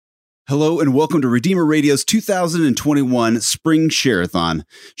Hello and welcome to Redeemer Radio's 2021 Spring Share-a-thon.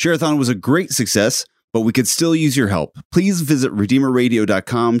 Share-a-thon was a great success, but we could still use your help. Please visit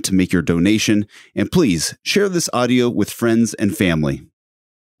redeemerradio.com to make your donation, and please share this audio with friends and family.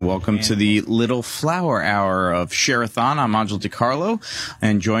 Welcome to the Little Flower Hour of Share-a-thon. I'm Angelo DiCarlo,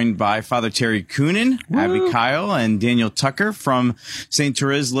 and joined by Father Terry Coonan, Abby Kyle, and Daniel Tucker from St.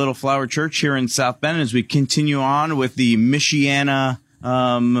 Therese Little Flower Church here in South Bend as we continue on with the Michiana.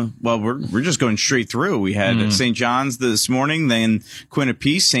 We're just going straight through. We had St. John's this morning, then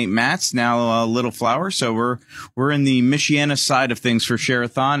Quinnipiac, St. Matt's, now Little Flower. So we're in the Michiana side of things for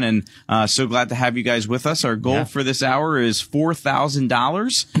Share-a-thon, and so glad to have you guys with us. Our goal for this hour is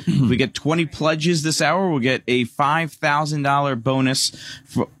 $4,000. If we get 20 pledges this hour, we'll get a $5,000 bonus,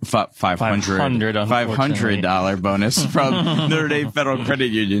 $500 bonus from Notre Dame Federal Credit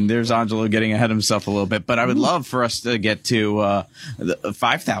Union. There's Angelo getting ahead of himself a little bit, but I would love for us to get to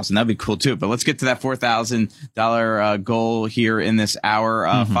 5,000. That'd be cool too. But let's get to that $4,000 goal here in this hour.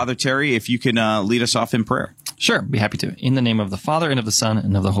 Father Terry, if you can lead us off in prayer. Sure, be happy to. In the name of the Father, and of the Son,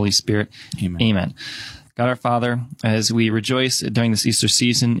 and of the Holy Spirit. Amen. Amen. God our Father, as we rejoice during this Easter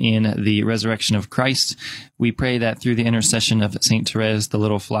season in the resurrection of Christ, we pray that through the intercession of St. Therese, the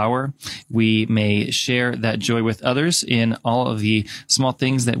Little Flower, we may share that joy with others in all of the small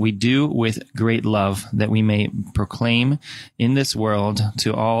things that we do with great love, that we may proclaim in this world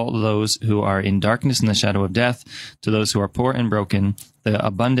to all those who are in darkness and the shadow of death, to those who are poor and broken, the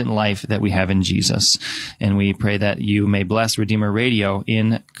abundant life that we have in Jesus. And we pray that you may bless Redeemer Radio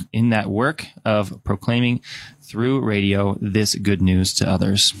in that work of proclaiming through radio this good news to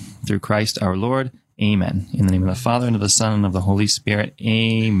others. Through Christ our Lord. Amen. In the name of the Father, and of the Son, and of the Holy Spirit.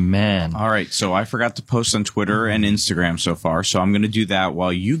 Amen. All right. So I forgot to post on Twitter and Instagram so far, so I'm going to do that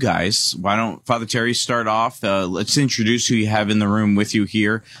while you guys, why don't Father Terry start off? Let's introduce who you have in the room with you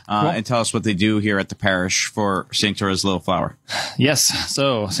here and tell us what they do here at the parish for St. Therese Little Flower. Yes.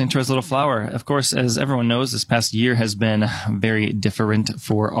 So St. Therese Little Flower, of course, as everyone knows, this past year has been very different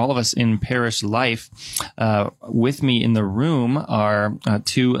for all of us in parish life. With me in the room are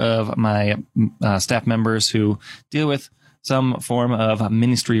two of my staff members who deal with some form of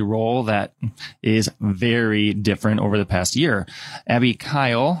ministry role that is very different over the past year. Abby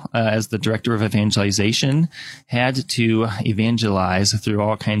Kyle, as the director of evangelization, had to evangelize through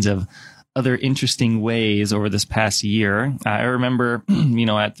all kinds of other interesting ways over this past year. I remember,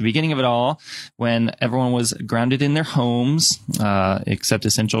 at the beginning of it all, when everyone was grounded in their homes, except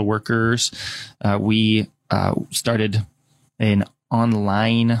essential workers, we started an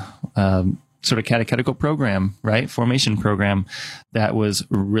online sort of catechetical program, right? Formation program that was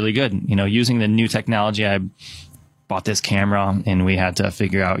really good. Using the new technology, I bought this camera and we had to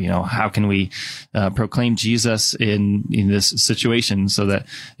figure out, how can we proclaim Jesus in this situation so that,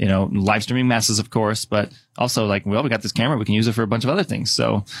 live streaming masses, of course, but also we got this camera, we can use it for a bunch of other things.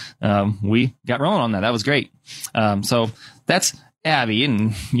 So we got rolling on that. That was great. So that's Abby.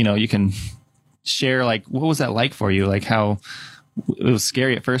 And, you can share, what was that like for you? How it was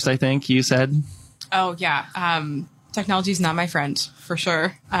scary at first, I think you said. Oh, yeah. Technology is not my friend, for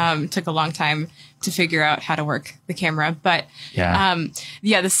sure. Took a long time to figure out how to work the camera. But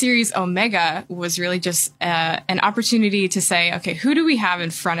the series Omega was really just an opportunity to say, okay, who do we have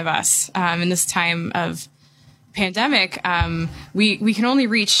in front of us in this time of pandemic? We can only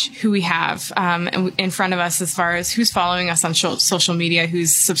reach who we have in front of us as far as who's following us on social media,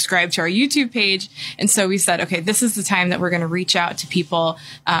 who's subscribed to our YouTube page. And so we said, okay, this is the time that we're going to reach out to people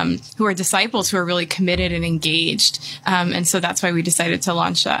who are disciples, who are really committed and engaged. And so that's why we decided to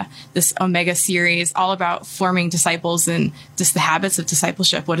launch this Omega series, all about forming disciples and just the habits of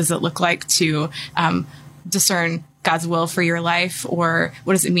discipleship. What does it look like to discern God's will for your life, or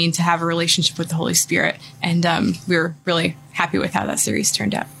what does it mean to have a relationship with the Holy Spirit? And we were really happy with how that series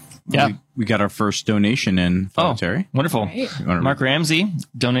turned out. Yeah. We got our first donation in, Father Terry. Wonderful. Right. Mark Ramsey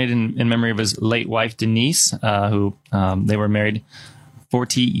donated in memory of his late wife, Denise, who they were married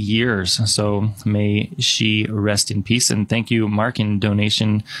 40 years. So may she rest in peace. And thank you, Mark, in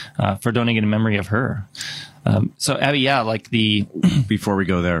donation for donating in memory of her. So Abby, before we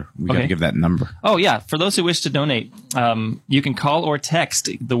go there, we got to give that number. Oh yeah. For those who wish to donate, you can call or text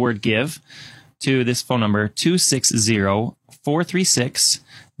the word give to this phone number,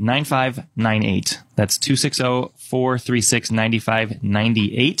 260-436-9598. That's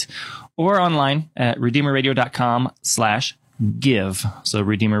 260-436-9598, or online at redeemerradio.com/give. So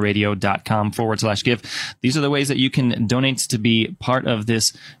redeemerradio.com/give. These are the ways that you can donate to be part of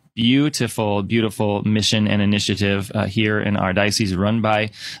this beautiful, beautiful mission and initiative here in our diocese, run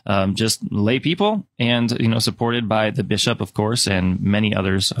by just lay people, and supported by the bishop, of course, and many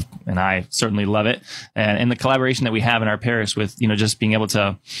others. And I certainly love it. And the collaboration that we have in our parish with just being able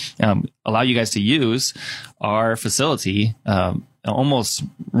to allow you guys to use our facility almost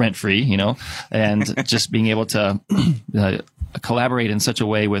rent free, and just being able to collaborate in such a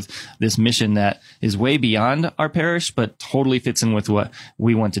way with this mission that is way beyond our parish, but totally fits in with what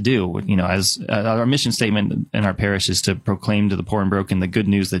we want to do. As our mission statement in our parish is to proclaim to the poor and broken the good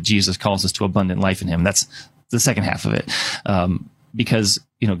news that Jesus calls us to abundant life in him. That's the second half of it. Because,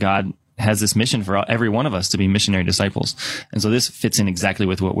 God has this mission for every one of us to be missionary disciples. And so this fits in exactly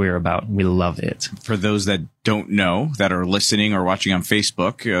with what we're about. We love it. For those that don't know, that are listening or watching on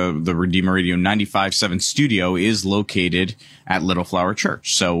Facebook, the Redeemer Radio 95.7 studio is located at Little Flower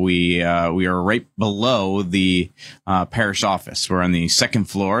Church. So we are right below the parish office. We're on the second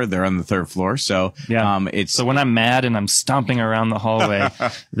floor. They're on the third floor. So so when I'm mad and I'm stomping around the hallway,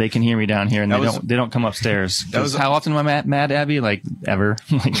 they can hear me down here, and they don't come upstairs. How often am I mad, Abby? Like ever?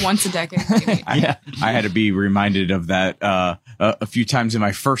 Once a decade. Maybe. I had to be reminded of that a few times in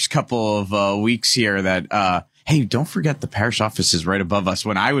my first couple of weeks here that hey, don't forget the parish office is right above us.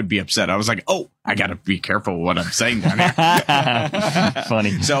 When I would be upset, I was like, oh, I got to be careful what I'm saying down here.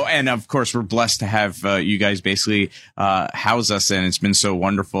 Funny. So, and of course, we're blessed to have you guys basically house us, and it's been so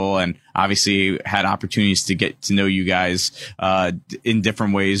wonderful. And obviously had opportunities to get to know you guys in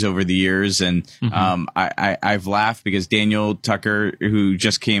different ways over the years. And I've laughed because Daniel Tucker, who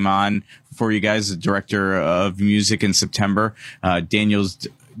just came on for you guys, the director of music in September,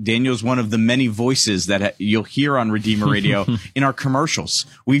 Daniel's one of the many voices that you'll hear on Redeemer Radio in our commercials.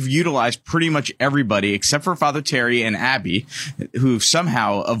 We've utilized pretty much everybody except for Father Terry and Abby, who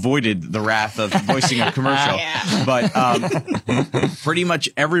somehow avoided the wrath of voicing a commercial. But pretty much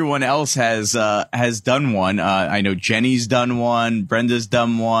everyone else has done one. I know Jenny's done one, Brenda's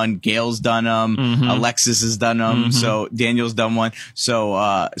done one, Gail's done them, Alexis has done them, so Daniel's done one.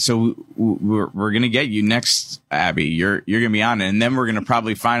 So we're gonna get you next, Abby. You're gonna be on it, and then we're gonna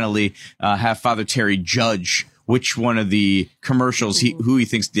probably finally have Father Terry judge which one of the commercials who he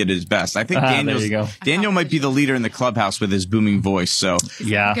thinks did his best. I think Daniel might be the leader in the clubhouse with his booming voice. So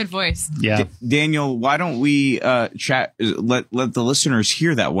good voice. Yeah, Daniel, why don't we chat? Let the listeners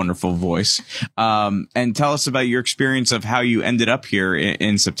hear that wonderful voice, and tell us about your experience of how you ended up here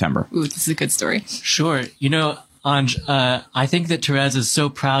in September. Ooh, this is a good story. Sure. Anj, I think that Therese is so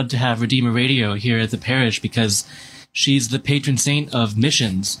proud to have Redeemer Radio here at the parish because she's the patron saint of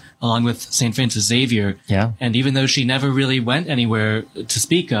missions, along with St. Francis Xavier. Yeah. And even though she never really went anywhere to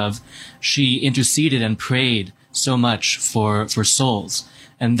speak of, she interceded and prayed so much for souls.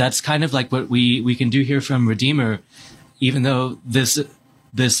 And that's kind of like what we can do here from Redeemer, even though this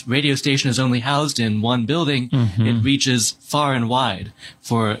radio station is only housed in one building, it reaches far and wide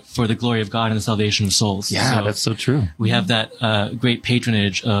for the glory of God and the salvation of souls. Yeah, so that's so true. We have that great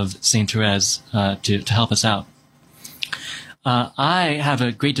patronage of St. Therese to help us out. I have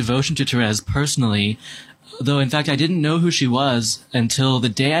a great devotion to Therese personally, though in fact I didn't know who she was until the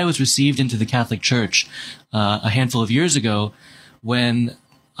day I was received into the Catholic Church a handful of years ago, when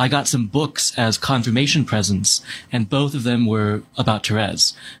I got some books as confirmation presents, and both of them were about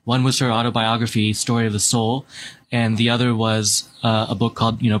Therese. One was her autobiography, Story of the Soul, and the other was a book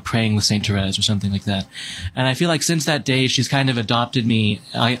called, Praying with St. Therese or something like that. And I feel like since that day, she's kind of adopted me.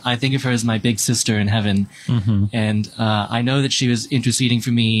 I think of her as my big sister in heaven. And I know that she was interceding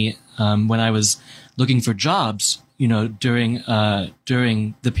for me when I was looking for jobs, during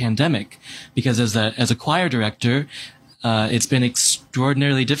the pandemic, because as a choir director, it's been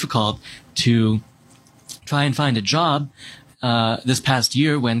extraordinarily difficult to try and find a job this past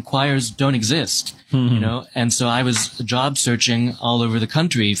year when choirs don't exist, and so I was job searching all over the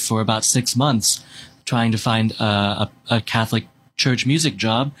country for about 6 months, trying to find a Catholic church music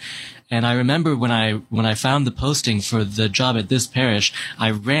job. And I remember when I found the posting for the job at this parish,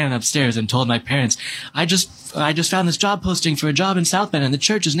 I ran upstairs and told my parents, I just found this job posting for a job in South Bend, and the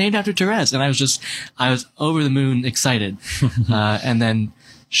church is named after Therese. And I was over the moon excited. And then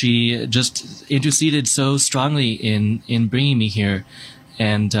she just interceded so strongly in bringing me here.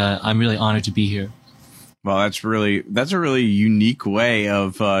 And I'm really honored to be here. Well, that's a really unique way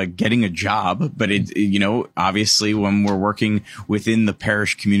of getting a job. But obviously when we're working within the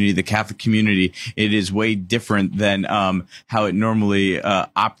parish community, the Catholic community, it is way different than how it normally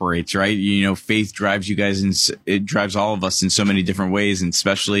operates, right? Faith drives you guys, and it drives all of us in so many different ways. And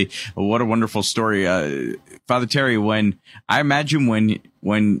especially, what a wonderful story, Father Terry. When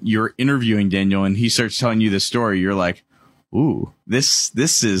you're interviewing Daniel and he starts telling you this story, you're like, ooh,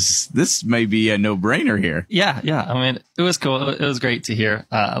 this may be a no-brainer here. Yeah. I mean, it was cool. It was great to hear.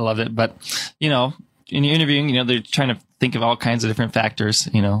 I loved it. But, in your interviewing, they're trying to think of all kinds of different factors,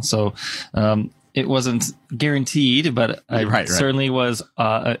 so it wasn't guaranteed, but I certainly was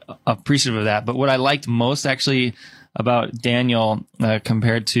appreciative of that. But what I liked most actually about Daniel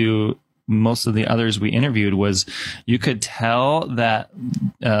compared to most of the others we interviewed was you could tell that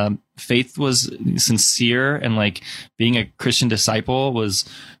faith was sincere, and like being a Christian disciple was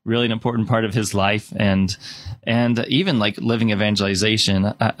really an important part of his life, and even like living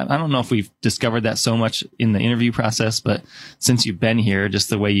evangelization. I don't know if we've discovered that so much in the interview process, but since you've been here, just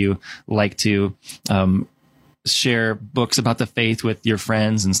the way you like to share books about the faith with your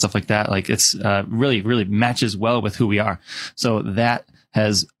friends and stuff like that, like it's really, really matches well with who we are. So that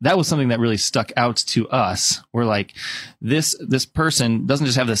was something that really stuck out to us. We're like, this person doesn't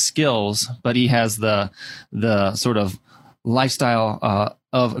just have the skills, but he has the sort of lifestyle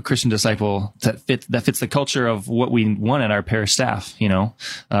of a Christian disciple that fits the culture of what we want at our parish staff. You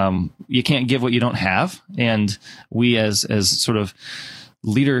can't give what you don't have, and we as sort of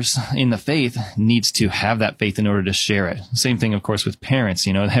leaders in the faith needs to have that faith in order to share it. Same thing, of course, with parents.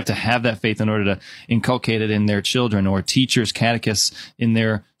 They have to have that faith in order to inculcate it in their children, or teachers, catechists in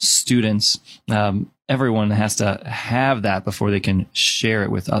their students. Everyone has to have that before they can share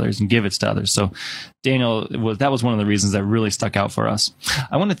it with others and give it to others. So Daniel, that was one of the reasons that really stuck out for us.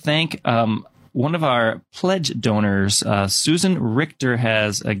 I want to thank one of our pledge donors, Susan Richter,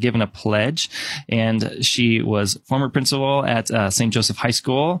 has given a pledge, and she was former principal at St. Joseph High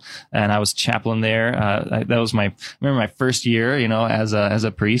School, and I was chaplain there. That was I remember my first year, as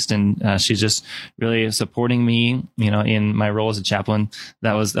a priest, and she's just really supporting me, in my role as a chaplain.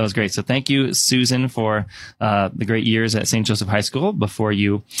 That was great. So thank you, Susan, for the great years at St. Joseph High School before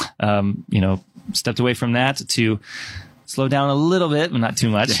you, stepped away from that to slow down a little bit, but not too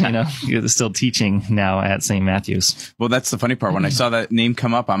much. You're still teaching now at St. Matthew's. Well, that's the funny part. When I saw that name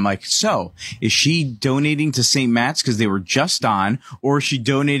come up, I'm like, so is she donating to St. Matt's because they were just on, or is she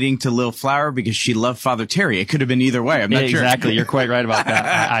donating to Little Flower because she loved Father Terry? It could have been either way. I'm not sure. Exactly. You're quite right about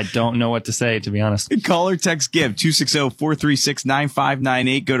that. I don't know what to say, to be honest. Call or text GIVE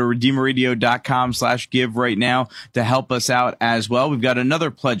 260-436-9598. Go to redeemerradio.com/give right now to help us out as well. We've got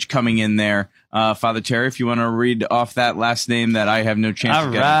another pledge coming in there. Father Terry, if you want to read off that last name that I have no chance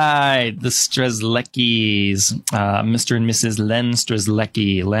to get. All right. The Strzelecki's, Mr. and Mrs. Len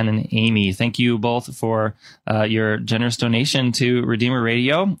Strzelecki, Len and Amy. Thank you both for your generous donation to Redeemer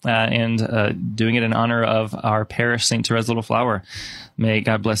Radio and doing it in honor of our parish, St. Therese Little Flower. May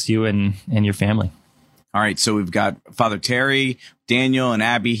God bless you and your family. All right, so we've got Father Terry, Daniel, and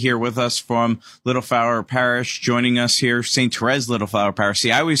Abby here with us from Little Flower Parish, joining us here, St. Therese Little Flower Parish.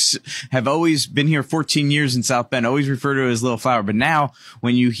 See, I have always been here 14 years in South Bend, always refer to it as Little Flower. But now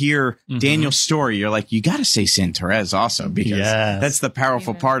when you hear Daniel's story, you're like, you got to say St. Therese also, because that's the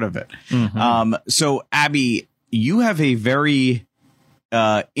powerful part of it. So, Abby, you have a very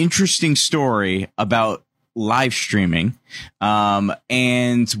interesting story about live streaming.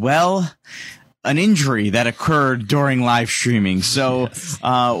 An injury that occurred during live streaming. So,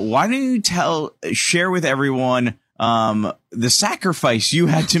 why don't you share with everyone the sacrifice you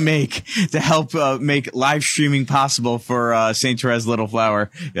had to make to help make live streaming possible for St. Therese Little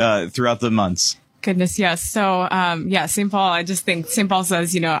Flower throughout the months? Goodness, yes. So, St. Paul, I just think St. Paul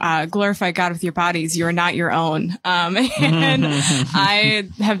says, glorify God with your bodies. You are not your own. And I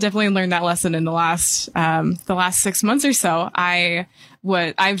have definitely learned that lesson in the last 6 months or so. I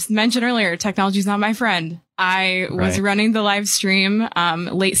mentioned earlier, technology is not my friend. I was running the live stream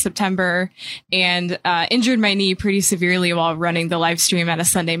late September and injured my knee pretty severely while running the live stream at a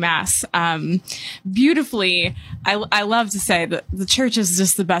Sunday Mass. Beautifully, I love to say that the church is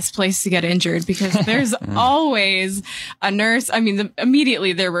just the best place to get injured because there's always a nurse. I mean,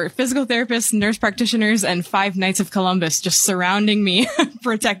 immediately there were physical therapists, nurse practitioners, and 5 Knights of Columbus just surrounding me,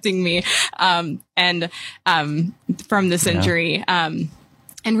 protecting me from this injury.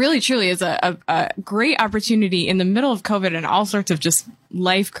 And really, truly is a great opportunity in the middle of COVID and all sorts of just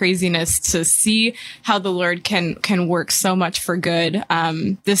life craziness to see how the Lord can work so much for good.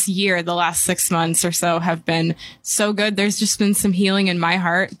 This year, the last 6 months or so have been so good. There's just been some healing in my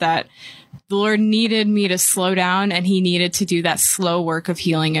heart that the Lord needed me to slow down, and he needed to do that slow work of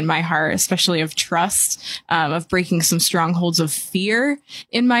healing in my heart, especially of trust, of breaking some strongholds of fear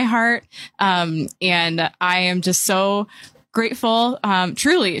in my heart. And I am just so grateful,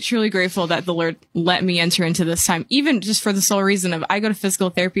 truly grateful that the Lord let me enter into this time, even just for the sole reason of I go to physical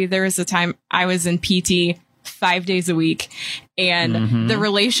therapy. There was a time I was in PT 5 days a week, And the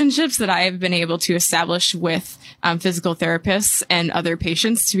relationships that I have been able to establish with physical therapists and other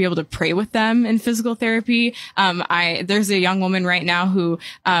patients to be able to pray with them in physical therapy. There's a young woman right now who,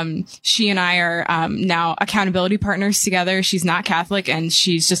 she and I are, now accountability partners together. She's not Catholic and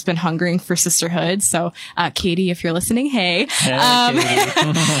she's just been hungering for sisterhood. So, Katie, if you're listening, hey.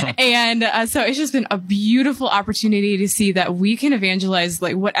 And, so it's just been a beautiful opportunity to see that we can evangelize,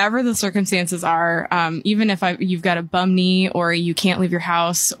 like whatever the circumstances are. Even if you've got a bum knee or you can't leave your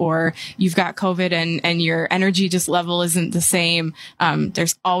house or you've got COVID and your energy just level isn't the same.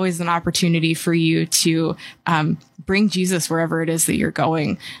 There's always an opportunity for you to, bring Jesus wherever it is that you're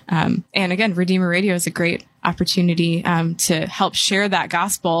going. And again, Redeemer Radio is a great opportunity, to help share that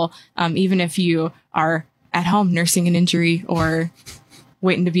gospel. Even if you are at home nursing an injury or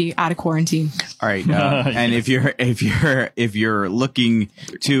waiting to be out of quarantine. All right. And if you're looking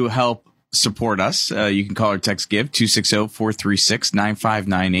to help support us, you can call or text give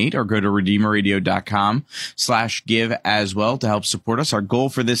 260-436-9598 or go to redeemerradio.com/give as well to help support us. Our goal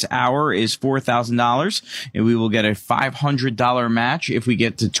for this hour is $4,000 and we will get a $500 match if we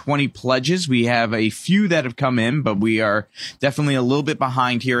get to 20 pledges. We have a few that have come in, but we are definitely a little bit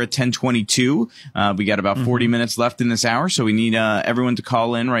behind here at 10:22. We got about 40 minutes left in this hour, so we need everyone to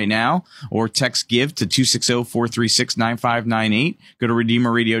call in right now or text give to 260-436-9598. Go to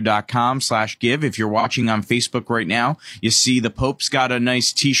redeemerradio.com/give. If you're watching on Facebook right now, you see the Pope's got a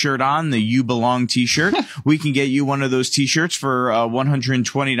nice t-shirt on, the You Belong t-shirt. We can get you one of those t-shirts for a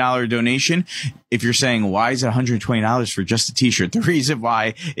 $120 donation. If you're saying, why is it $120 for just a t-shirt? The reason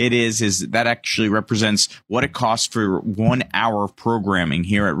why it is that actually represents what it costs for 1 hour of programming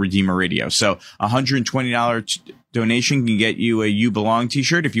here at Redeemer Radio. So $120 donation can get you a You Belong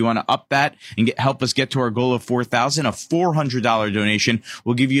t-shirt. If you want to up that and help us get to our goal of 4,000, a $400 donation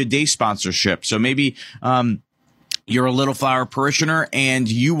will give you a day sponsorship. So maybe, you're a Little Flower parishioner and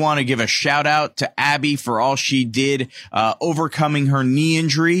you want to give a shout out to Abby for all she did, overcoming her knee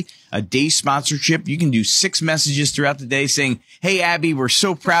injury, a day sponsorship. You can do 6 messages throughout the day saying, hey, Abby, we're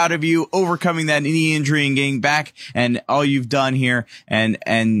so proud of you overcoming that knee injury and getting back and all you've done here. And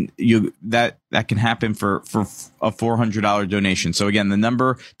that can happen for a $400 donation. So again, the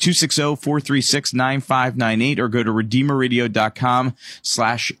number 260-436-9598 or go to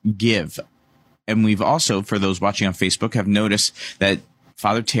redeemerradio.com/give. And we've also, for those watching on Facebook, have noticed that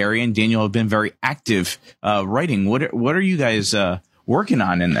Father Terry and Daniel have been very active writing. What are you guys working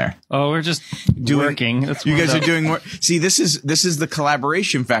on in there? Oh, we're just working. That's you guys are doing work. See, this is the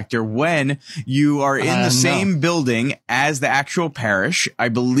collaboration factor when you are in the same building as the actual parish. I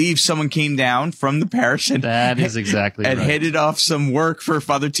believe someone came down from the parish and that is exactly and right. headed off some work for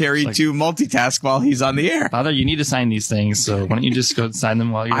Father Terry to multitask while he's on the air. Father, you need to sign these things, so why don't you just go sign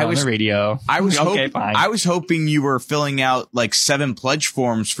them while you're on the radio? I was fine. I was hoping you were filling out like 7 pledge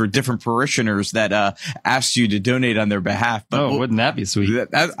forms for different parishioners that asked you to donate on their behalf. But wouldn't that be sweet?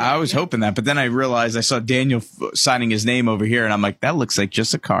 I was hoping that, but then I realized I saw Daniel signing his name over here, and I'm like, that looks like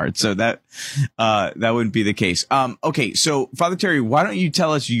just a card. So that wouldn't be the case. Okay, so Father Terry, why don't you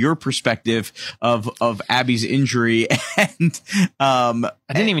tell us your perspective of Abby's injury? And I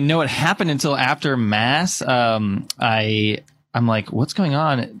didn't even know it happened until after Mass. I'm like, what's going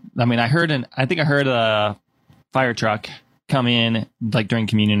on? I mean, I think I heard a fire truck come in like during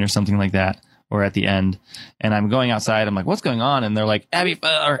communion or something like that, or at the end, and I'm going outside. I'm like, what's going on? And they're like, Abby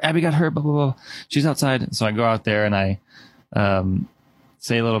got hurt, blah, blah, blah. She's outside. So I go out there and I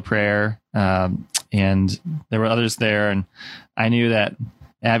say a little prayer, and there were others there, and I knew that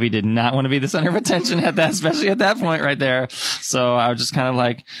Abby did not want to be the center of attention especially at that point right there. So I was just kind of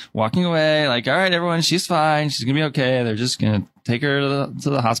like walking away, like, all right, everyone, she's fine. She's going to be okay. They're just going to take her to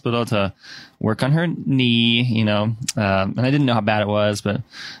the hospital to work on her knee, and I didn't know how bad it was, but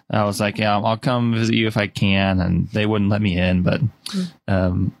I was like, yeah, I'll come visit you if I can. And they wouldn't let me in, but,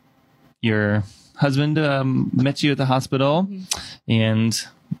 your husband, met you at the hospital and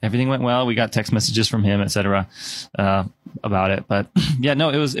everything went well. We got text messages from him, etc., about it. But yeah, no,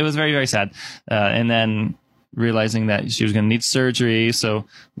 it was very, very sad. And then realizing that she was going to need surgery, so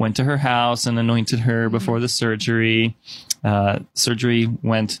went to her house and anointed her before the surgery. Surgery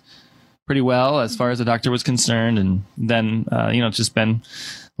went pretty well as far as the doctor was concerned. And then, it's just been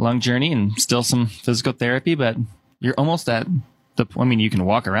a long journey and still some physical therapy, but you're almost at you can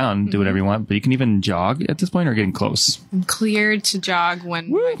walk around and do whatever you want, but you can even jog at this point or getting close. I'm cleared to jog when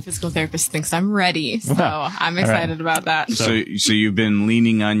my physical therapist thinks I'm ready. So I'm excited about that. So you've been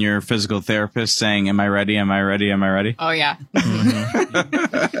leaning on your physical therapist saying, am I ready? Am I ready? Am I ready? Oh, yeah.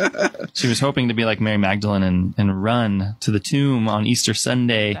 She was hoping to be like Mary Magdalene and run to the tomb on Easter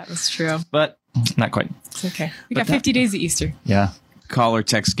Sunday. That was true. But Not quite. It's okay. We got 50 days of Easter. Yeah. Call or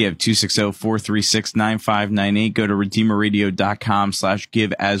text give 260-436-9598. Go to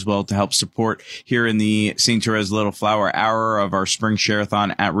redeemerradio.com/give as well to help support here in the St. Therese Little Flower Hour of our Spring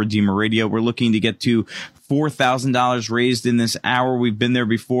Share-a-thon at Redeemer Radio. We're looking to get to $4,000 raised in this hour. We've been there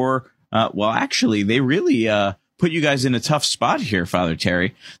before. Well, actually, they really put you guys in a tough spot here, Father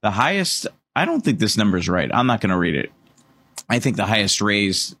Terry. The highest, I don't think this number is right. I'm not going to read it. I think the highest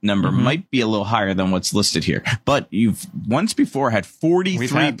raise number might be a little higher than what's listed here. But you've once before had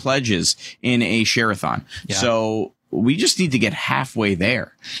 43 pledges in a share-a-thon. Yeah. So we just need to get halfway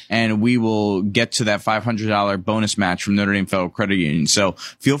there, and we will get to that $500 bonus match from Notre Dame Federal Credit Union. So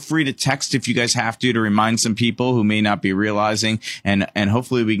feel free to text if you guys have to remind some people who may not be realizing, and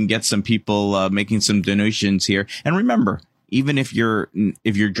hopefully we can get some people making some donations here. And remember, even if you're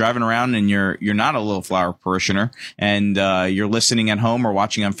driving around and you're not a Little Flower parishioner and you're listening at home or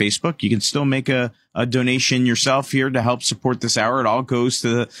watching on Facebook, you can still make a donation yourself here to help support this hour. It all goes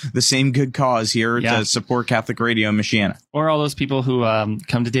to the same good cause here to support Catholic Radio in Michiana. Or all those people who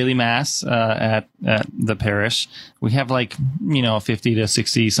come to daily mass at the parish. We have 50 to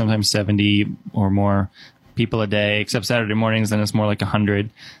 60, sometimes 70 or more people a day, except Saturday mornings. Then it's more like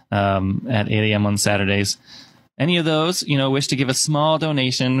 100 at 8 a.m. on Saturdays. Any of those, wish to give a small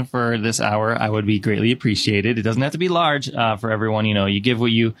donation for this hour, I would be greatly appreciated. It doesn't have to be large for everyone. You give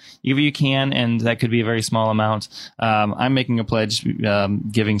what you can, and that could be a very small amount. I'm making a pledge,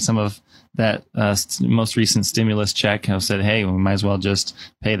 giving some of that most recent stimulus check. I said, hey, we might as well just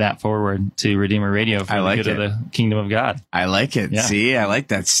pay that forward to Redeemer Radio for the good of the kingdom of God. I like it. Yeah. See, I like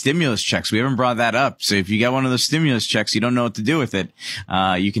that. Stimulus checks. We haven't brought that up. So if you got one of those stimulus checks, you don't know what to do with it,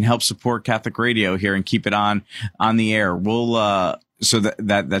 you can help support Catholic Radio here and keep it on the air. We'll so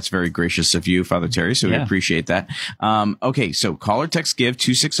that's very gracious of you, Father Terry. So we appreciate that. Okay, so call or text give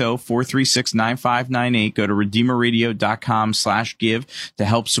 260-436-9598. Go to redeemerradio.com/give to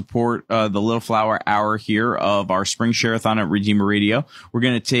help support the Little Flower Hour here of our Spring Share-a-thon at Redeemer Radio. We're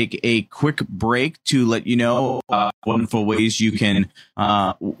going to take a quick break to let you know wonderful ways you can,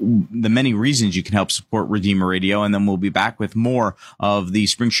 the many reasons you can help support Redeemer Radio, and then we'll be back with more of the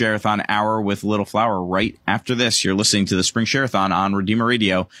Spring Share-a-thon Hour with Little Flower right after this. You're listening to the Spring Share-a-thon on Redeemer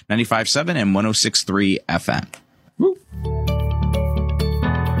Radio 95.7 and 106.3 FM. Woo.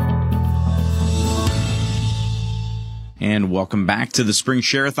 And welcome back to the Spring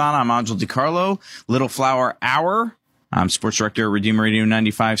Share-a-thon. I'm Angel DiCarlo, Little Flower Hour. I'm sports director at Redeemer Radio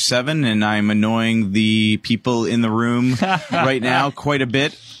 95.7, and I'm annoying the people in the room right now quite a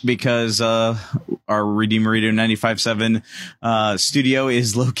bit because our Redeemer Radio 95.7 studio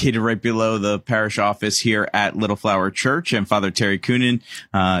is located right below the parish office here at Little Flower Church. And Father Terry Coonan,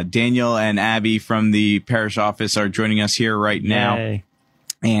 Daniel, and Abby from the parish office are joining us here right now. Yay.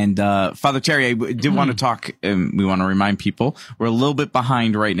 And Father Terry, I did want to talk, we want to remind people, we're a little bit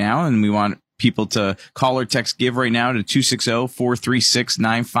behind right now, and we want people to call or text give right now to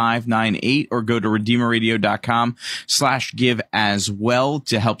 260-436-9598 or go to redeemerradio.com/give as well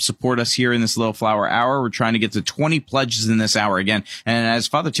to help support us here in this Little Flower Hour. We're trying to get to 20 pledges in this hour again. And as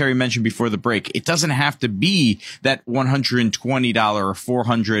Father Terry mentioned before the break, it doesn't have to be that $120 or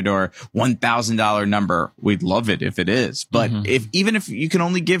 $400 or $1,000 number. We'd love it if it is. But even if you can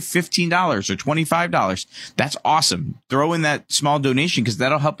only give $15 or $25, that's awesome. Throw in that small donation because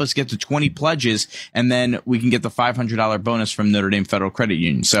that'll help us get to 20 pledges. And then we can get the $500 bonus from Notre Dame Federal Credit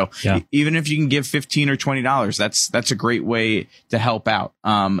Union. So even if you can give $15 or $20, that's a great way to help out.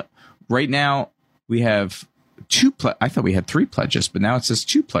 Right now we have I thought we had 3 pledges, but now it says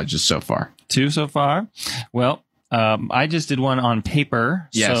 2 pledges so far. 2 so far. Well, I just did one on paper.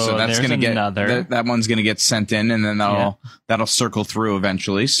 Yeah, so that's going to get another. That one's going to get sent in, and then that'll circle through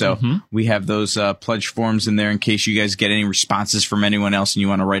eventually. So we have those pledge forms in there in case you guys get any responses from anyone else and you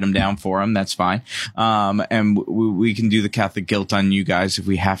want to write them down for them. That's fine. And we can do the Catholic guilt on you guys if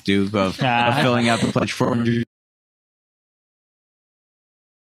we have to of filling out the pledge form.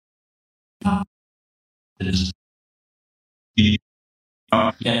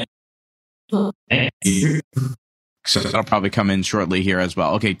 So that'll probably come in shortly here as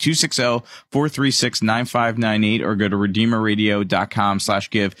well. Okay, 260-436-9598 or go to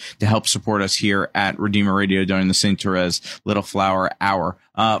redeemerradio.com/give to help support us here at Redeemer Radio during the St. Therese Little Flower Hour.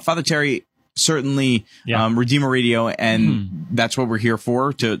 Father Terry, certainly Redeemer Radio, and that's what we're here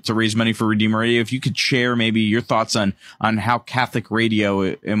for, to raise money for Redeemer Radio. If you could share maybe your thoughts on how Catholic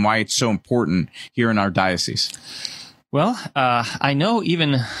radio and why it's so important here in our diocese. Well, I know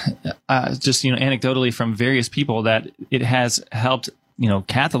even just anecdotally from various people that it has helped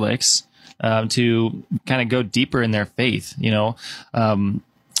Catholics to kind of go deeper in their faith. One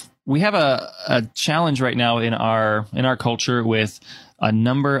we have a challenge right now in our culture with a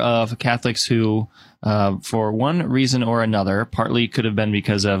number of Catholics who, for one reason or another, partly could have been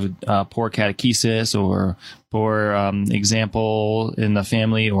because of poor catechesis or poor example in the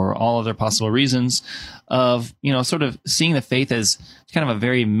family, or all other possible reasons of, sort of seeing the faith as kind of a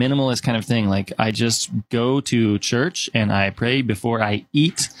very minimalist kind of thing. Like, I just go to church and I pray before I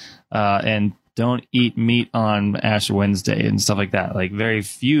eat, and don't eat meat on Ash Wednesday and stuff like that. Like, very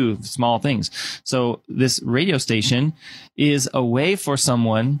few small things. So this radio station is a way for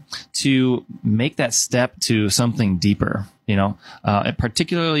someone to make that step to something deeper, and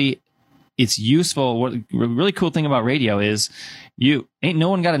particularly it's useful. What a really cool thing about radio is no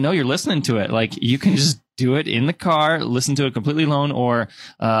one got to know you're listening to it. Like, you can just do it in the car, listen to it completely alone, or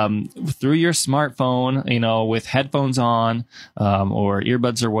through your smartphone, with headphones on, or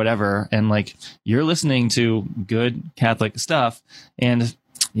earbuds or whatever. And like, you're listening to good Catholic stuff, and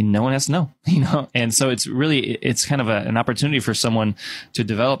no one has to know, And so it's kind of an opportunity for someone to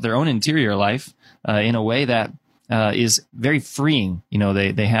develop their own interior life in a way that is very freeing.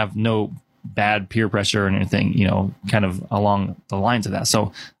 They have no bad peer pressure or anything, kind of along the lines of that.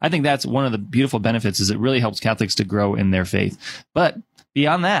 So I think that's one of the beautiful benefits, is it really helps Catholics to grow in their faith. But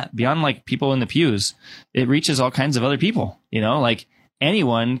beyond that, beyond like people in the pews, it reaches all kinds of other people, like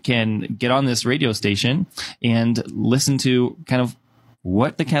anyone can get on this radio station and listen to kind of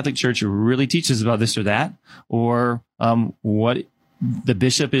what the Catholic Church really teaches about this or that, or what the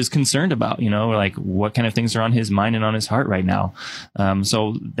bishop is concerned about, like what kind of things are on his mind and on his heart right now.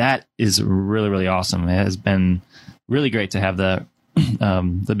 So that is really, really awesome. It has been really great to have the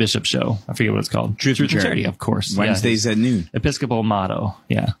bishop show. I forget what it's called. Truth and Charity, of course. Wednesdays at noon. Episcopal motto.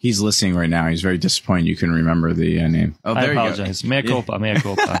 Yeah. He's listening right now. He's very disappointed you couldn't remember the name. Oh, there I apologize. Mea culpa. Mea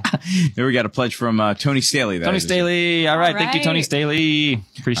culpa. There we got a pledge from Tony Staley. Tony Staley. All right. Thank you, Tony Staley.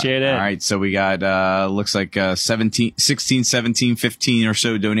 Appreciate it. All right. So we got, looks like 16, 17, 15 or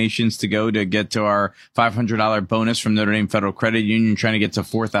so donations to go to get to our $500 bonus from Notre Dame Federal Credit Union, trying to get to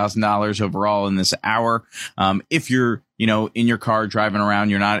 $4,000 overall in this hour. If you're in your car driving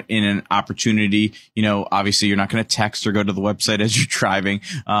around, you're not in an opportunity, obviously you're not going to text or go to the website as you're driving.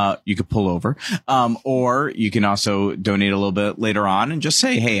 You could pull over. Or you can also donate a little bit later on and just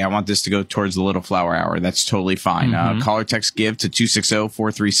say, hey, I want this to go towards the Little Flower Hour. That's totally fine. Call or text give to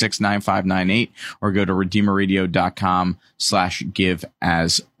 260-436-9598 or go to redeemerradio.com/give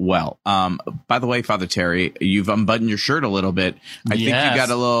as well. By the way, Father Terry, you've unbuttoned your shirt a little bit. I think you got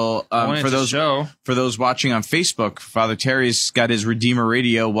a little, for those watching on Facebook, Father Terry's got his Redeemer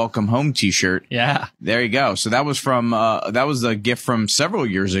Radio Welcome Home t-shirt. Yeah. There you go. So that was from, that was a gift from several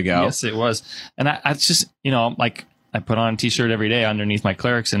years ago. Yes, it was. And I just, like, I put on a t-shirt every day underneath my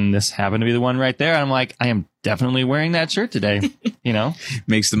clerics, and this happened to be the one right there. And I'm like, I am definitely wearing that shirt today,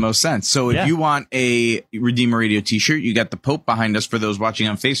 Makes the most sense. So if you want a Redeemer Radio t-shirt, you got the Pope behind us for those watching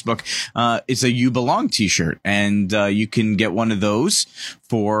on Facebook. It's a You Belong t-shirt, and you can get one of those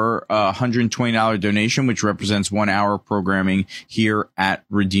for a $120 donation, which represents 1 hour programming here at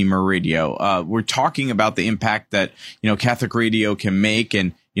Redeemer Radio. We're talking about the impact that, Catholic radio can make.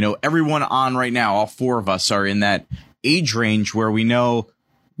 And, everyone on right now, all four of us are in that age range where we know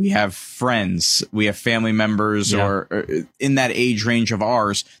we have friends, we have family members, or in that age range of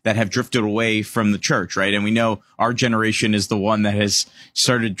ours that have drifted away from the church, right? And we know our generation is the one that has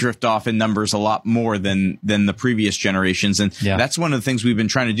started to drift off in numbers a lot more than the previous generations. And that's one of the things we've been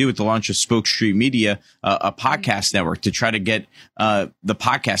trying to do with the launch of Spoke Street Media, a podcast network, to try to get the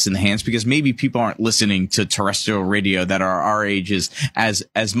podcast in the hands, because maybe people aren't listening to terrestrial radio that are our ages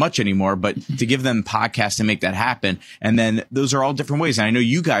as much anymore, but to give them podcasts and make that happen. And then those are all different ways. And I know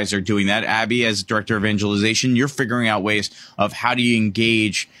you guys are doing that. Abby, as director of evangelization, you're figuring out ways of how do you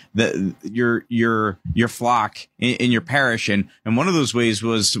engage your flock in your parish, and one of those ways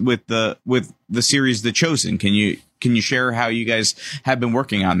was with the series The Chosen. Can you share how you guys have been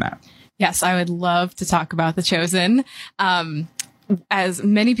working on that? Yes, I would love to talk about The Chosen. As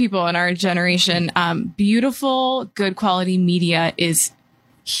many people in our generation, beautiful, good quality media is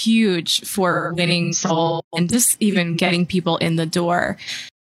huge for winning soul and just even getting people in the door.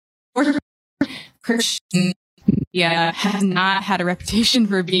 Christian media has not had a reputation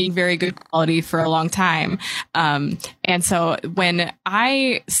for being very good quality for a long time. And And so when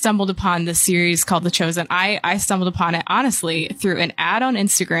I stumbled upon this series called The Chosen, I stumbled upon it honestly through an ad on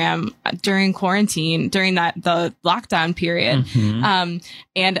Instagram during quarantine, during the lockdown period.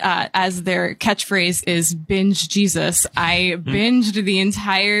 And as their catchphrase is binge Jesus, I binged the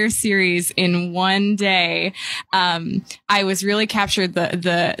entire series in one day. I was really captured.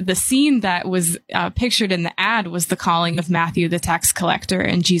 The scene that was pictured in the ad was the calling of Matthew, the tax collector,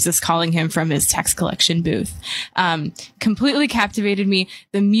 and Jesus calling him from his tax collection booth. Completely captivated me.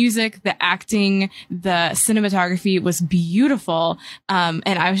 The music, the acting, the cinematography was beautiful. And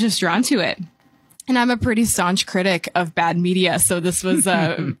I was just drawn to it. And I'm a pretty staunch critic of bad media, so this was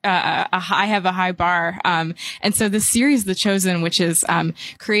I have a high bar. And so this series, The Chosen, which is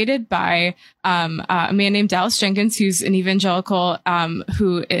created by a man named Dallas Jenkins, who's an evangelical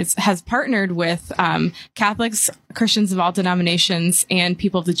who has partnered with Catholics, Christians of all denominations, and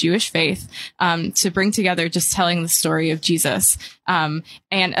people of the Jewish faith to bring together just telling the story of Jesus, and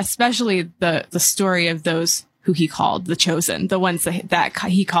especially the story of those who he called the chosen, the ones that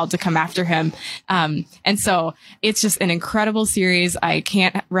he called to come after him. And so it's just an incredible series. I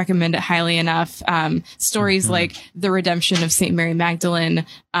can't recommend it highly enough. Stories like the redemption of St. Mary Magdalene,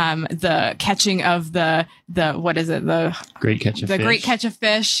 the catching of the great catch of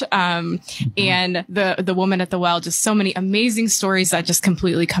fish, and the woman at the well, just so many amazing stories that just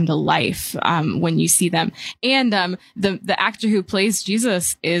completely come to life, when you see them. And, the actor who plays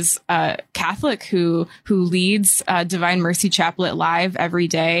Jesus is a Catholic who leads Divine Mercy Chaplet live every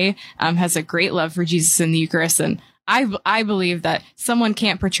day, has a great love for Jesus and the Eucharist. And I believe that someone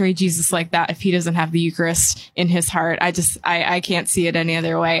can't portray Jesus like that if he doesn't have the Eucharist in his heart. I can't see it any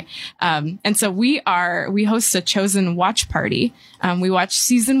other way. And so we host a Chosen watch party. We watched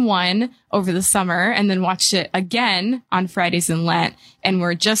season 1 over the summer and then watched it again on Fridays in Lent. And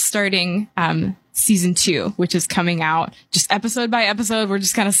we're just starting, season 2, which is coming out just episode by episode. We're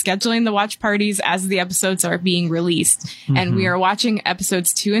just kind of scheduling the watch parties as the episodes are being released. And we are watching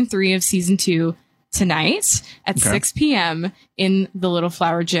episodes 2 and 3 of season 2 tonight at 6 p.m. in the Little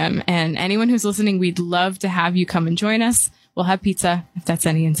Flower Gym. And anyone who's listening, we'd love to have you come and join us. We'll have pizza if that's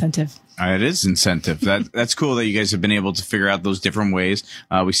any incentive. It is incentive. That's cool that you guys have been able to figure out those different ways.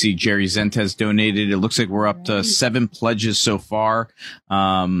 We see Jerry Zent has donated. It looks like we're up to 7 pledges so far.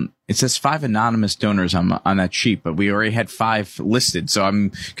 It says 5 anonymous donors on that sheet, but we already had 5 listed. So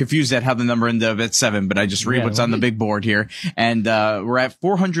I'm confused at how the number ended up at 7, but I just read what's on the big board here. And we're at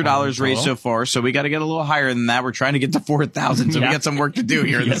 $400 raised so far. So we got to get a little higher than that. We're trying to get to 4,000. So we got some work to do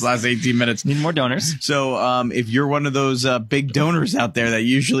here in this last 18 minutes. Need more donors. So if you're one of those big donors out there that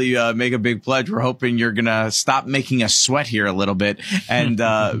usually make a big pledge, we're hoping you're going to stop making us sweat here a little bit and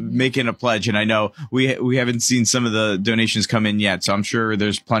making a pledge. And I know we haven't seen some of the donations come in yet, so I'm sure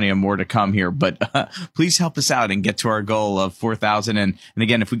there's plenty of more to come here, but please help us out and get to our goal of 4,000. And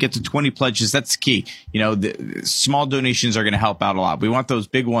again, if we get to 20 pledges, that's key. The small donations are going to help out a lot. We want those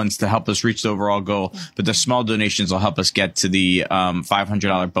big ones to help us reach the overall goal, but the small donations will help us get to the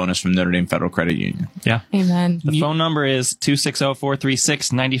 $500 bonus from Notre Dame Federal Credit Union. Yeah. Amen. The phone number is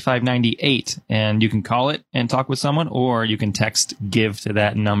 260-436-9598, and you can call it and talk with someone, or you can text GIVE to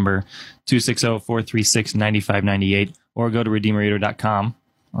that number, 260-436-9598, or go to redeemerradio.com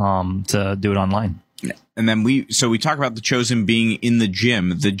to do it online. And then we talk about The Chosen being in the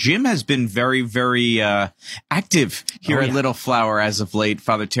gym. The gym has been very, very active here at Little Flower as of late,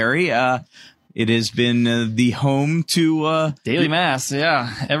 Father Terry. It has been the home to daily mass.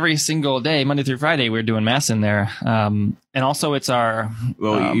 Yeah, every single day, Monday through Friday, we're doing mass in there. And also, it's our.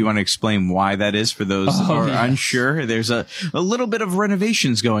 Well, you want to explain why that is for those who are unsure? There's a little bit of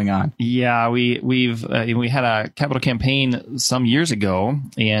renovations going on. Yeah, we had a capital campaign some years ago,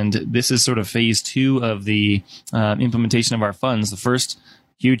 and this is sort of phase 2 of the implementation of our funds. The first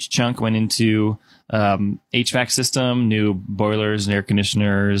huge chunk went into HVAC system, new boilers and air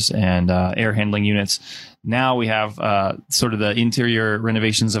conditioners and air handling units. Now we have sort of the interior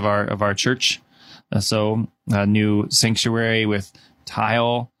renovations of our church. So a new sanctuary with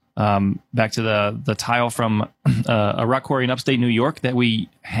tile, back to the tile from a rock quarry in upstate New York that we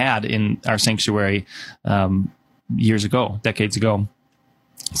had in our sanctuary decades ago.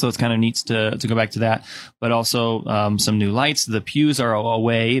 So it's kind of neat to go back to that, but also some new lights. The pews are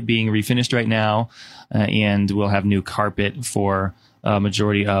away, being refinished right now, and we'll have new carpet for a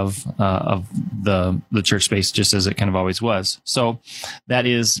majority of the church space, just as it kind of always was. So that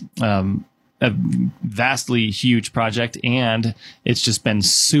is a vastly huge project, and it's just been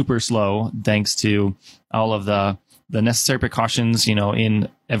super slow thanks to all of the the necessary precautions, in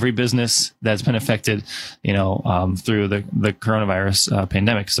every business that's been affected, through the coronavirus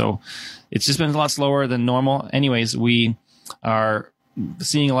pandemic. So it's just been a lot slower than normal. Anyways, we are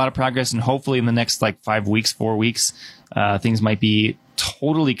seeing a lot of progress, and hopefully in the next 4 weeks, things might be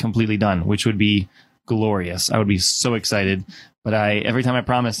totally completely done, which would be glorious. I would be so excited. But every time I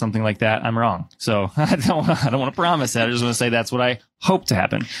promise something like that, I'm wrong. So I don't want to promise that. I just want to say that's what I hope to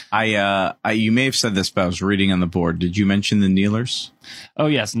happen. You may have said this, but I was reading on the board. Did you mention the kneelers? Oh,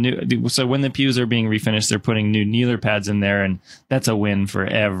 yes. So when the pews are being refinished, they're putting new kneeler pads in there, and that's a win for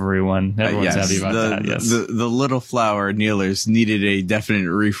everyone. Everyone's happy about that. Yes. The Little Flower kneelers needed a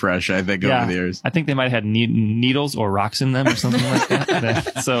definite refresh, I think, over the years. I think they might have had needles or rocks in them or something like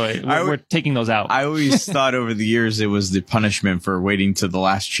that. So we're taking those out. I always thought over the years it was the punishment for waiting to the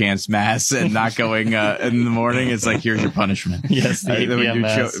last chance mass and not going in the morning. It's like, here's your punishment. Yes, the 8 p.m.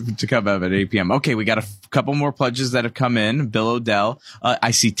 mass. To come up at 8 p.m. Okay, we got a couple more pledges that have come in. Bill O'Dell.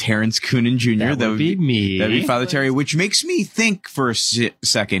 I see Terrence Coonan Jr. That would be me. That'd be Father Terry, which makes me think for a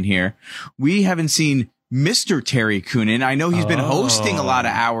second here. We haven't seen Mr. Terry Coonan. I know he's been hosting a lot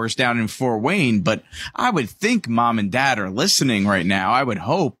of hours down in Fort Wayne, but I would think mom and dad are listening right now. I would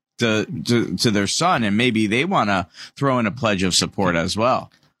hope to their son, and maybe they want to throw in a pledge of support as well.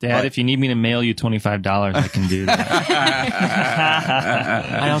 Dad, if you need me to mail you $25, I can do that.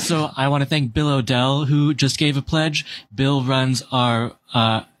 I want to thank Bill O'Dell, who just gave a pledge. Bill runs our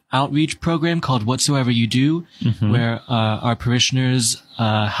outreach program called Whatsoever You Do, where our parishioners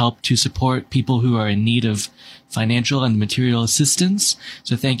help to support people who are in need of financial and material assistance.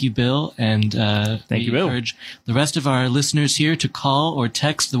 So thank you, Bill. And thank you, Bill. Encourage the rest of our listeners here to call or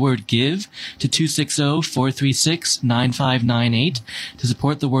text the word GIVE to 260-436-9598 to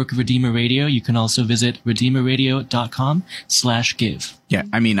support the work of Redeemer Radio. You can also visit redeemerradio.com/give. Yeah,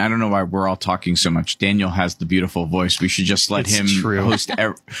 I mean, I don't know why we're all talking so much. Daniel has the beautiful voice. We should just let him host.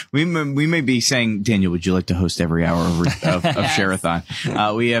 We may be saying, Daniel, would you like to host every hour of Share-a-thon?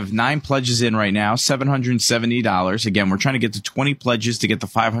 We have 9 pledges in right now, $770. Again, we're trying to get to 20 pledges to get the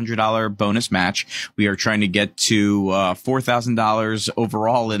 $500 bonus match. We are trying to get to $4,000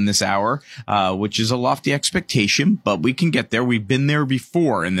 overall in this hour, which is a lofty expectation, but we can get there. We've been there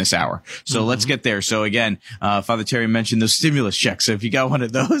before in this hour. So let's get there. So again, Father Terry mentioned those stimulus checks. So if you got one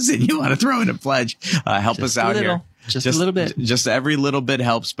of those and you want to throw in a pledge, help us out here. Just a little bit. Just every little bit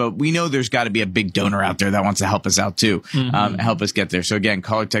helps, but we know there's got to be a big donor out there that wants to help us out too. Help us get there. So again,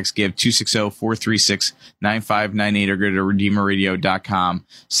 call or text give 260-436-9598 or go to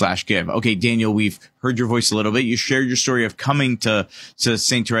redeemerradio.com/give. Okay, Daniel, we've heard your voice a little bit. You shared your story of coming to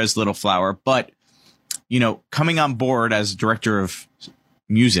St. Therese Little Flower, but coming on board as director of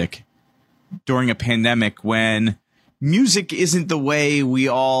music during a pandemic when music isn't the way we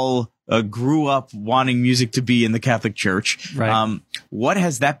all grew up wanting music to be in the Catholic Church. Right. What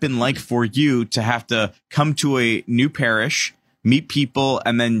has that been like for you to have to come to a new parish, meet people,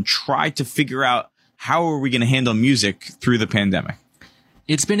 and then try to figure out how are we going to handle music through the pandemic?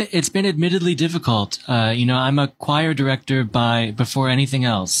 It's been admittedly difficult. I'm a choir director before anything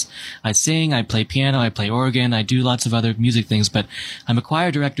else. I sing, I play piano, I play organ, I do lots of other music things, but I'm a choir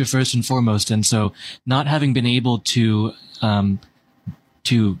director first and foremost. And so not having been able to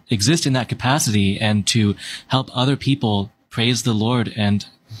exist in that capacity and to help other people praise the Lord and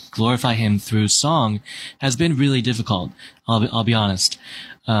glorify him through song has been really difficult. I'll be honest.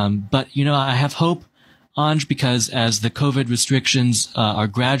 But I have hope, Anj, because as the COVID restrictions are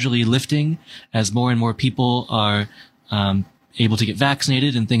gradually lifting, as more and more people are able to get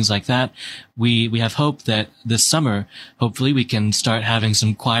vaccinated and things like that, we have hope that this summer, hopefully, we can start having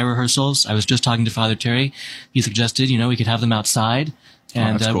some choir rehearsals. I was just talking to Father Terry. He suggested, we could have them outside.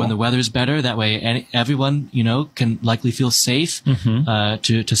 And cool. When the weather's better, that way everyone, can likely feel safe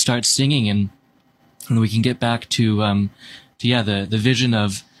to start singing, and we can get back to the vision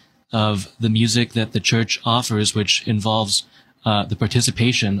of the music that the church offers, which involves the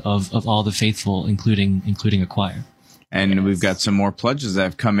participation of all the faithful, including a choir. And we've got some more pledges that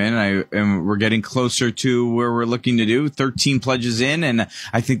have come in, and we're getting closer to where we're looking to do 13 pledges in, and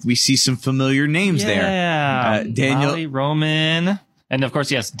I think we see some familiar names there. Yeah, Daniel Molly Roman. And of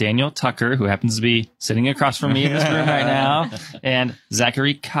course, yes, Daniel Tucker, who happens to be sitting across from me in this room right now, and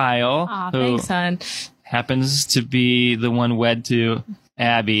Zachary Kyle, who thanks, son. happens to be the one wed to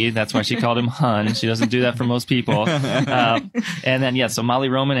Abby. That's why she called him Hun. She doesn't do that for most people. And then, so Molly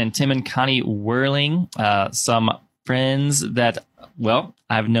Roman and Tim and Connie Whirling, some friends that,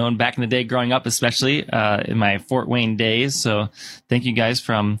 I've known back in the day growing up, especially in my Fort Wayne days. So thank you guys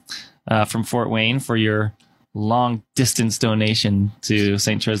from Fort Wayne for your long distance donation to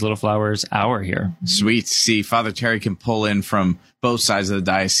St. Therese Little Flowers Hour here. Sweet. See, Father Terry can pull in from both sides of the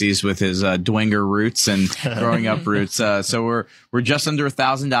diocese with his Dwenger roots and growing up roots. So we're just under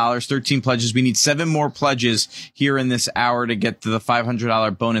 $1,000, 13 pledges. We need 7 more pledges here in this hour to get to the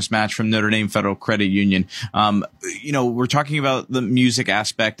 $500 bonus match from Notre Dame Federal Credit Union. We're talking about the music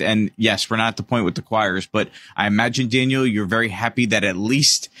aspect, and yes, we're not at the point with the choirs, but I imagine, Daniel, you're very happy that at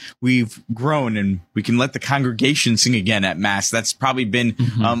least we've grown and we can let the congregation sing again at Mass. That's probably been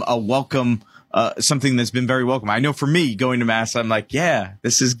a welcome something that's been very welcome. I know for me going to Mass, I'm like, yeah,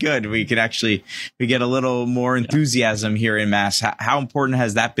 this is good. We get a little more enthusiasm here in Mass. How important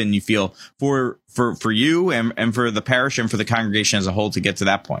has that been, you feel, for you and for the parish and for the congregation as a whole to get to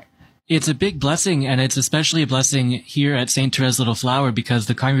that point? It's a big blessing, and it's especially a blessing here at St. Therese Little Flower because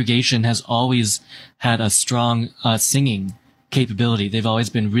the congregation has always had a strong singing capability. They've always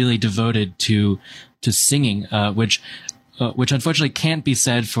been really devoted to singing, which unfortunately can't be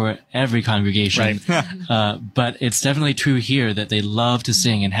said for every congregation. Right. But it's definitely true here that they love to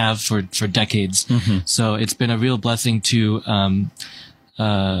sing and have for decades. Mm-hmm. So it's been a real blessing to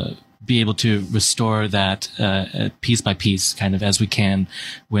be able to restore that piece by piece, kind of as we can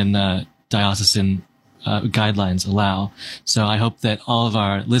when diocesan guidelines allow. So I hope that all of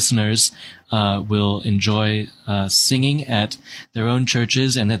our listeners will enjoy singing at their own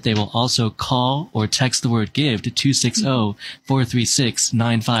churches, and that they will also call or text the word GIVE to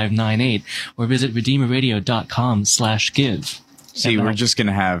 260-436-9598 or visit redeemerradio.com/give. See, we're just going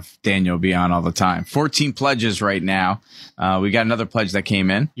to have Daniel be on all the time. 14 pledges right now. We got another pledge that came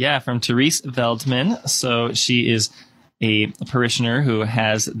in. Yeah, from Therese Veldman. So she is a parishioner who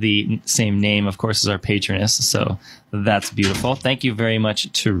has the same name, of course, as our patroness. So that's beautiful. Thank you very much,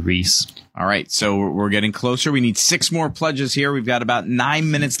 Therese. All right, so we're getting closer. We need 6 more pledges here. We've got about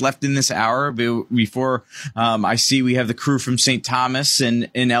 9 minutes left in this hour before I see we have the crew from St. Thomas in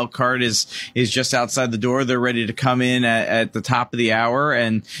Elkhart is just outside the door. They're ready to come in at the top of the hour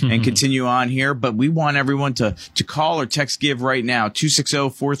and continue on here. But we want everyone to call or text GIVE right now,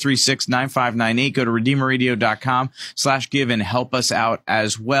 260-436-9598. Go to redeemerradio.com/give and help us out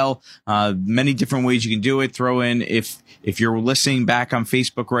as well. Many different ways you can do it. Throw in, if you're listening back on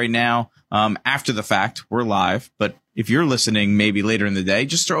Facebook right now, after the fact, we're live, but if you're listening maybe later in the day,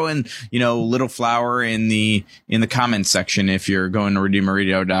 just throw in, Little Flower in the comments section if you're going to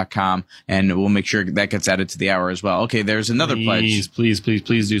redeemerradio.com, and we'll make sure that gets added to the hour as well. Okay, there's another pledge. Please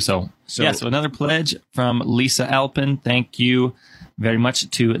do so. So another pledge from Lisa Alpin. Thank you very much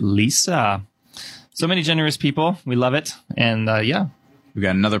to Lisa. So many generous people. We love it. And we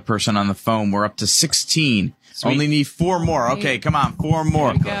got another person on the phone. We're up to 16. Sweet. Only need 4 more. Okay, come on, 4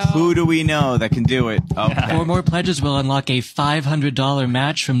 more. Who do we know that can do it? Okay. 4 more pledges will unlock a $500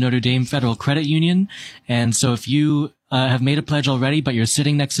 match from Notre Dame Federal Credit Union. And so if you have made a pledge already, but you're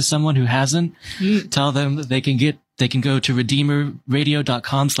sitting next to someone who hasn't, tell them that they can go to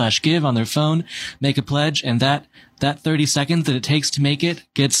redeemerradio.com/give on their phone, make a pledge, and that 30 seconds that it takes to make it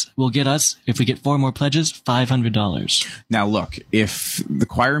will get us, if we get 4 more pledges, $500. Now look, if the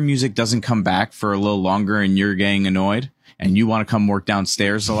choir music doesn't come back for a little longer and you're getting annoyed and you want to come work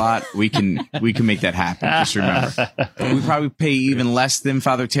downstairs a lot, we can make that happen. Just remember, we probably pay even less than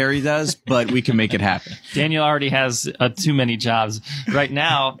Father Terry does, but we can make it happen. Daniel already has too many jobs. Right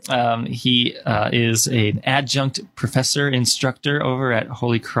now, he is an adjunct professor instructor over at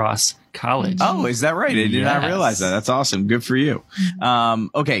Holy Cross College. Oh, is that right? I did not realize that. That's awesome. Good for you.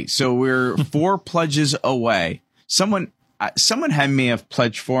 Okay, so we're 4 pledges away. Someone had me a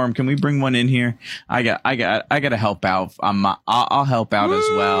pledge form. Can we bring one in here? I got to help out. I'll help out as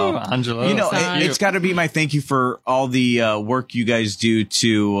well. Angelo, it's got to be my thank you for all the work you guys do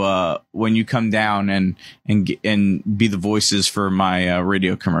to when you come down and be the voices for my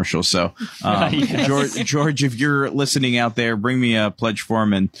radio commercial. So, George, if you're listening out there, bring me a pledge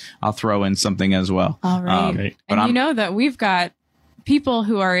form and I'll throw in something as well. All right. And that we've got people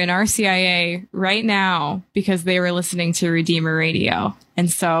who are in RCIA right now because they were listening to Redeemer Radio. And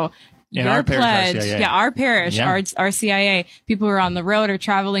so your pledge, our parish, our RCIA, people who are on the road or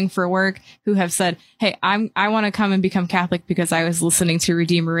traveling for work who have said, hey, I want to come and become Catholic because I was listening to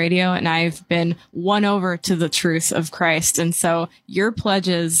Redeemer Radio and I've been won over to the truth of Christ. And so your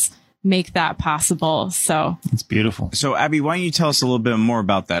pledges make that possible. So it's beautiful. So Abby, why don't you tell us a little bit more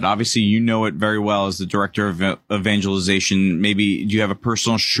about that? Obviously, you know it very well as the director of evangelization. Maybe do you have a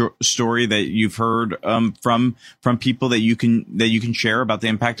personal story that you've heard from people that you can share about the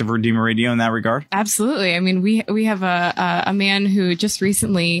impact of Redeemer Radio in that regard? Absolutely. I mean, we have a man who just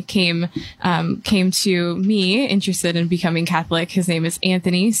recently came to me interested in becoming Catholic. His name is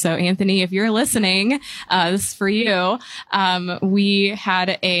Anthony. So Anthony, if you're listening, this is for you. We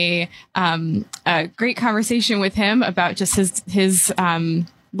had a great conversation with him about just his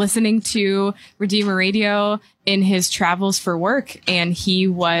listening to Redeemer Radio in his travels for work. And he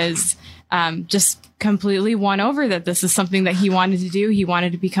was just completely won over that this is something that he wanted to do. He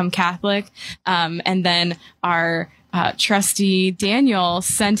wanted to become Catholic. And then our trustee Daniel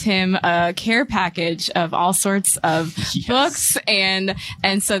sent him a care package of all sorts of books. And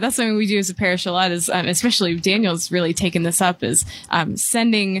so that's something we do as a parish a lot is, especially Daniel's really taken this up, is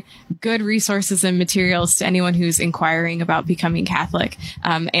sending good resources and materials to anyone who's inquiring about becoming Catholic.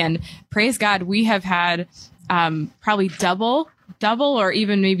 And praise God, we have had probably double or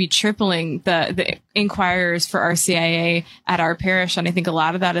even maybe tripling the inquirers for RCIA at our parish. And I think a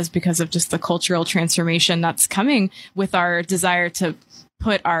lot of that is because of just the cultural transformation that's coming with our desire to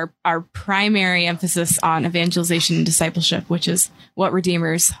put our primary emphasis on evangelization and discipleship, which is what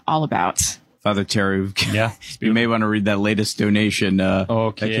Redeemer's all about. Father Terry, you may want to read that latest donation that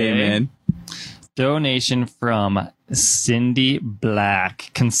came in. Donation from Cindy Black.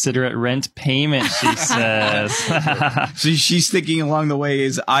 Consider it rent payment, she says. So she's thinking along the way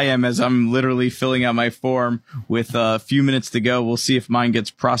as I am, as I'm literally filling out my form with a few minutes to go. We'll see if mine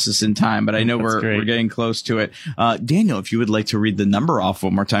gets processed in time, but I know we're getting close to it. Daniel, if you would like to read the number off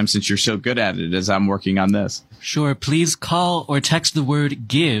one more time, since you're so good at it as I'm working on this. Sure. Please call or text the word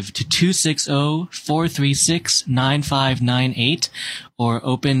GIVE to 260-436-9598 or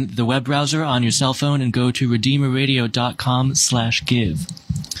open the web browser on your cell phone and go to redeemerradio.com/give.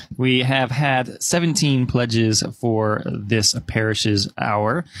 We have had 17 pledges for this parish's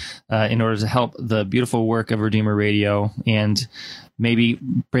hour in order to help the beautiful work of Redeemer Radio and maybe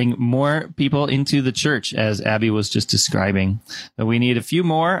bring more people into the church, as Abby was just describing. We need a few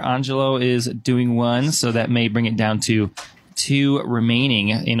more. Angelo is doing one, so that may bring it down to 2 remaining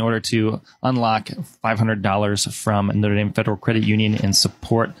in order to unlock $500 from Notre Dame Federal Credit Union and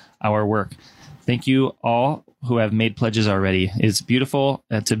support our work. Thank you all who have made pledges already. It's beautiful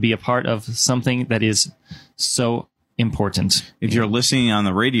to be a part of something that is so important. If you're listening on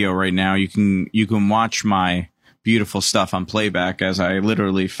the radio right now, you can watch my beautiful stuff on playback as I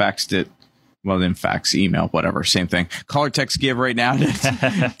literally faxed it. Well, then fax, email, whatever, same thing. Call or text give right now to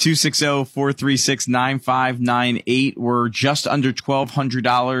 260-436-9598. We're just under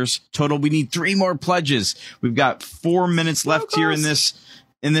 $1,200 total. We need 3 more pledges. We've got 4 minutes left here in this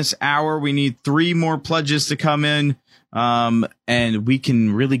hour. We need 3 more pledges to come in. And we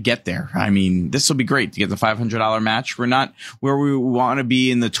can really get there. I mean, this will be great to get the $500 match. We're not where we want to be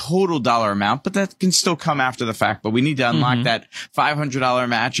in the total dollar amount, but that can still come after the fact. But we need to unlock that $500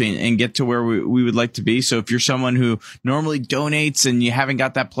 match and get to where we would like to be. So if you're someone who normally donates and you haven't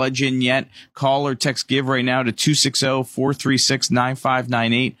got that pledge in yet, call or text give right now to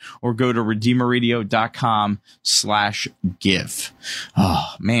 260-436-9598 or go to redeemerradio.com/give. Oh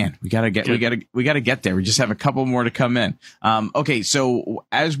man, we gotta get there. We just have a couple more to come in. Okay, so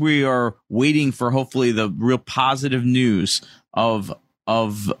as we are waiting for hopefully the real positive news of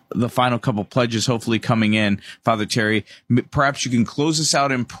the final couple pledges hopefully coming in, Father Terry, perhaps you can close us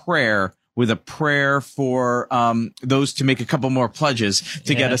out in prayer with a prayer for those to make a couple more pledges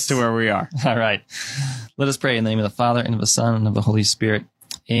to get us to where we are. All right. Let us pray in the name of the Father, and of the Son, and of the Holy Spirit.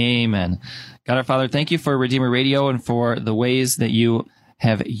 Amen. God our Father, thank you for Redeemer Radio and for the ways that you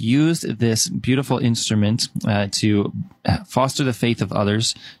have used this beautiful instrument to foster the faith of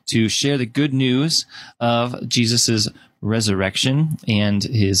others, to share the good news of Jesus's resurrection and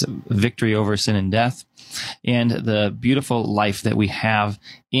his victory over sin and death, and the beautiful life that we have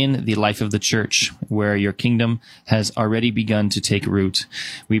in the life of the church, where your kingdom has already begun to take root.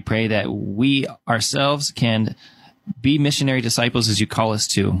 We pray that we ourselves can be missionary disciples as you call us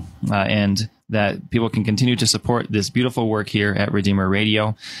to, and that people can continue to support this beautiful work here at Redeemer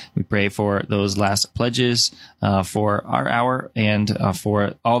Radio. We pray for those last pledges for our hour and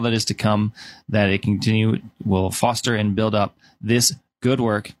for all that is to come, that it will foster and build up this good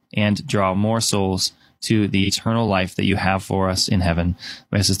work and draw more souls to the eternal life that you have for us in heaven.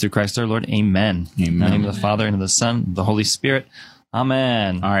 This is through Christ our Lord. Amen. Amen. In the name of the Father, and of the Son, and of the Holy Spirit.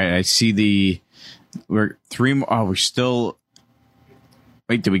 Amen. All right, I see we're 3 more. Oh, we're still.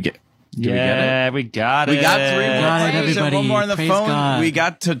 Wait, did we get? We got it. We got 3 more Got it, pledges and everybody. one more on the Praise phone. God. We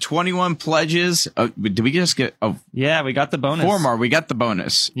got to 21 pledges. Did we just get Yeah, we got the bonus. 4 more? We got the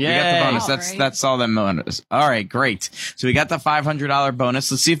bonus. We got the Yay. bonus. All right. That's all that bonus. All right, great. So we got the $500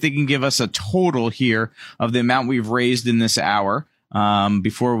 bonus. Let's see if they can give us a total here of the amount we've raised in this hour.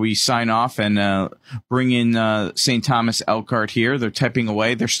 Before we sign off and bring in St. Thomas Elkhart here. They're typing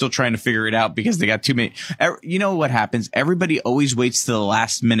away. They're still trying to figure it out because they got too many. You know what happens? Everybody always waits to the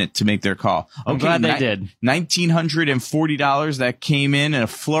last minute to make their call. I'm glad they did. $1,940 that came in a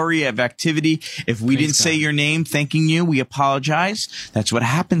flurry of activity. If we didn't say your name thanking you, we apologize. That's what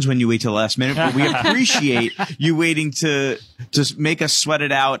happens when you wait till the last minute. But we appreciate you waiting to make us sweat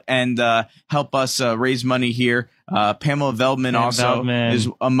it out and help us raise money here. Pamela Veldman is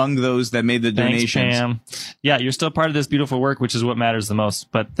among those that made the donations. Thanks, Pam. Yeah, you're still part of this beautiful work, which is what matters the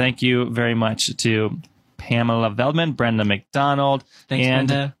most. But thank you very much to Pamela Veldman, Brenda McDonald, and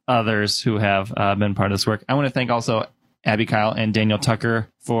Brenda. others who have been part of this work. I want to thank also Abby Kyle and Daniel Tucker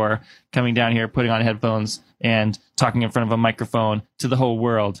for coming down here, putting on headphones, and talking in front of a microphone to the whole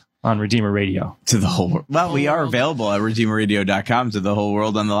world on Redeemer Radio. To the whole world. Well, we are available at redeemerradio.com to the whole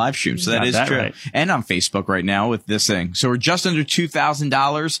world on the live stream. So that is true. Right. And on Facebook right now with this thing. So we're just under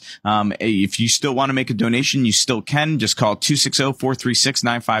 $2,000. If you still want to make a donation, you still can. Just call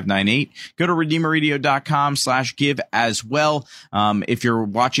 260-436-9598. Go to redeemerradio.com/give as well. If you're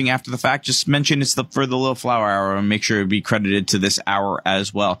watching after the fact, just mention it's for the Little Flower Hour and make sure it be credited to this hour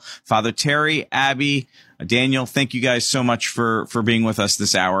as well. Father Terry, Abby, Daniel, thank you guys so much for being with us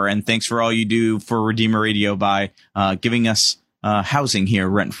this hour. And thanks for all you do for Redeemer Radio by giving us housing here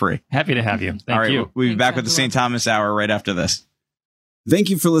rent-free. Happy to have you. Thank you. We'll be back with the St. Thomas Hour right after this.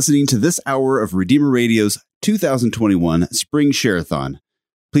 Thank you for listening to this hour of Redeemer Radio's 2021 Spring Share-a-thon.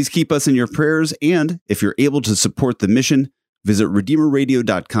 Please keep us in your prayers, and if you're able to support the mission, visit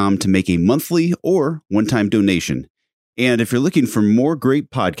redeemerradio.com to make a monthly or one-time donation. And if you're looking for more great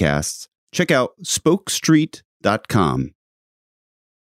podcasts, check out spokestreet.com.